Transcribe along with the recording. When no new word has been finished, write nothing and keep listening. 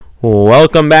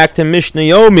Welcome back to Mishna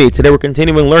Yomi. Today we're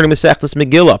continuing learning Masechtas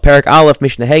Megillah, Perek Aleph,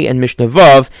 Mishna Hey, and Mishna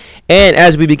Vav. And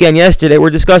as we began yesterday,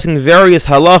 we're discussing various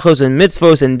halachos and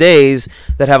mitzvos and days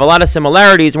that have a lot of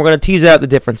similarities, and we're going to tease out the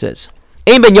differences.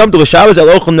 There's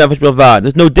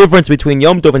no difference between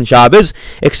Yom Tov and Shabbos,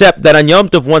 except that on Yom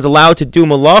Tov one's allowed to do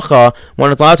malacha,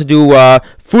 one is allowed to do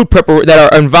food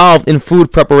that are involved in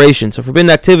food preparation. So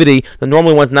forbidden activity that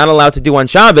normally one's not allowed to do on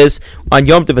Shabbos, on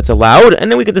Yom Tov it's allowed.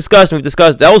 And then we could discuss, and we've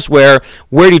discussed elsewhere,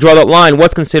 where do you draw that line,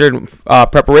 what's considered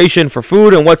preparation for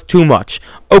food and what's too much.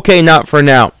 Okay, not for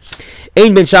now.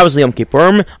 Ein ben Shabbos Yom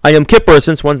Kippur. On Yom Kippur,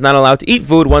 since one's not allowed to eat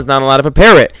food, one's not allowed to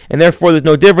prepare it, and therefore there's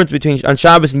no difference between on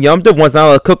Shabbos and Yom Tov. One's not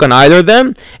allowed to cook on either of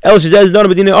them. The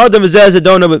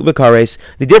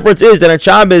difference is that on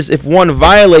Shabbos, if one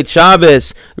violates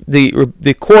Shabbos,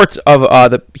 the courts of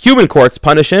the human courts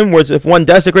punish him, whereas if one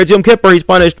desecrates Yom Kippur, he's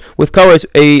punished with kares,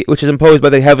 which is imposed by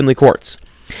the heavenly courts.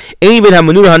 The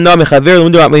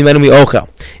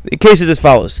case is as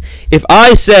follows: if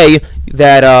I say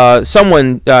that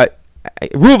someone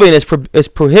Reuven is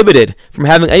prohibited from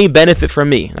having any benefit from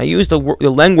me. I use the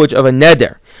language of a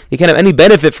neder. He can't have any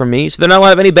benefit from me, so they're not allowed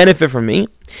to have any benefit from me.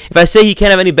 If I say he can't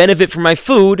have any benefit from my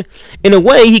food, in a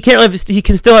way he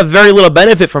can still have very little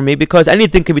benefit from me because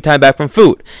anything can be tied back from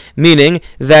food, meaning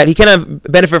that he can't have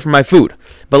benefit from my food.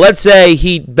 But let's say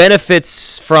he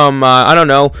benefits from one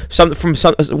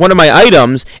of my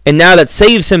items, and now that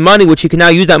saves him money, which he can now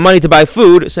use that money to buy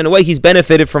food. So in a way he's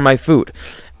benefited from my food.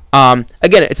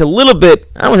 Again, it's a little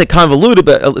bit, I don't want to say convoluted,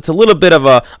 but it's a little bit of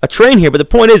a train here, but the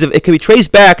point is, if it can be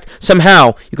traced back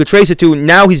somehow, you could trace it to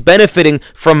now he's benefiting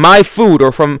from my food,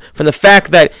 or from the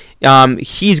fact that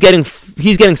he's getting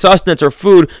sustenance or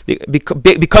food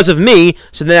because of me,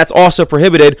 so then that's also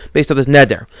prohibited based on this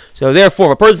neder. So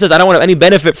therefore, if a person says, I don't want to have any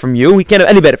benefit from you, he can't have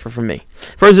any benefit from me.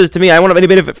 If a person says to me, I don't want to have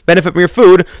any benefit from your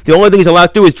food, the only thing he's allowed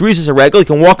to do is dresis a regal. He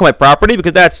can walk on my property,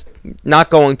 because that's not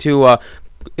going to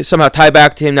somehow tie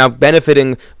back to him now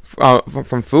benefiting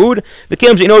from food. Or he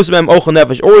can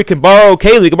borrow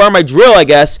keli, he can borrow my drill, I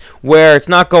guess, where it's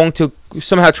not going to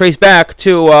somehow trace back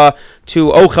to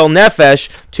ochel nefesh,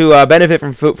 to benefit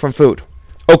from food.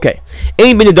 Okay. So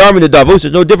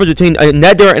there's no difference between a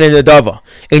neder and a nedava.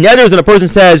 A neder is when a person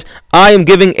says, I am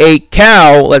giving a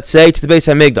cow, let's say, to the Beis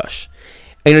HaMikdash.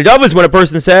 A nedava is when a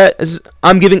person says,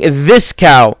 I'm giving this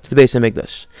cow to the Beis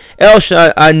HaMikdash. The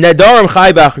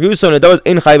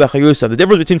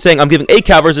difference between saying I'm giving a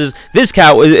cow versus this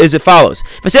cow is as follows.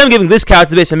 If I say I'm giving this cow to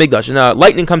the Beis HaMikdash, and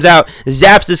lightning comes out,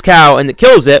 zaps this cow, and it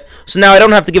kills it, so now I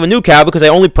don't have to give a new cow because I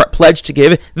only pledged to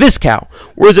give this cow.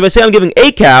 Whereas if I say I'm giving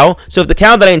a cow, so if the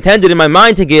cow that I intended in my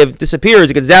mind to give disappears,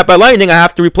 it gets zapped by lightning, I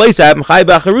have to replace that.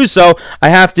 I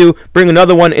have to bring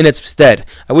another one in its stead.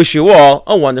 I wish you all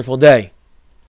a wonderful day.